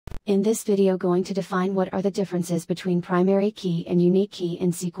In this video going to define what are the differences between primary key and unique key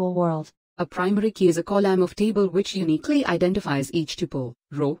in SQL world. A primary key is a column of table which uniquely identifies each tuple,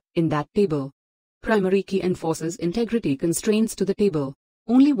 row, in that table. Primary key enforces integrity constraints to the table.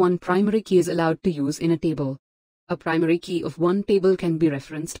 Only one primary key is allowed to use in a table. A primary key of one table can be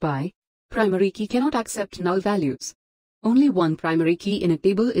referenced by. Primary key cannot accept null values. Only one primary key in a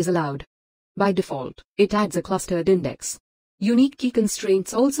table is allowed. By default, it adds a clustered index. Unique key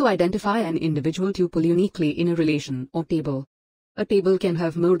constraints also identify an individual tuple uniquely in a relation or table. A table can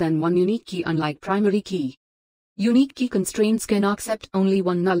have more than one unique key unlike primary key. Unique key constraints can accept only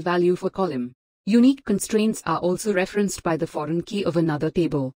one null value for column. Unique constraints are also referenced by the foreign key of another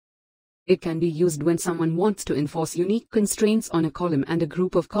table. It can be used when someone wants to enforce unique constraints on a column and a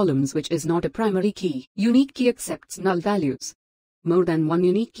group of columns which is not a primary key. Unique key accepts null values. More than one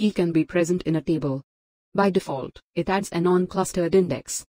unique key can be present in a table. By default, it adds a non-clustered index.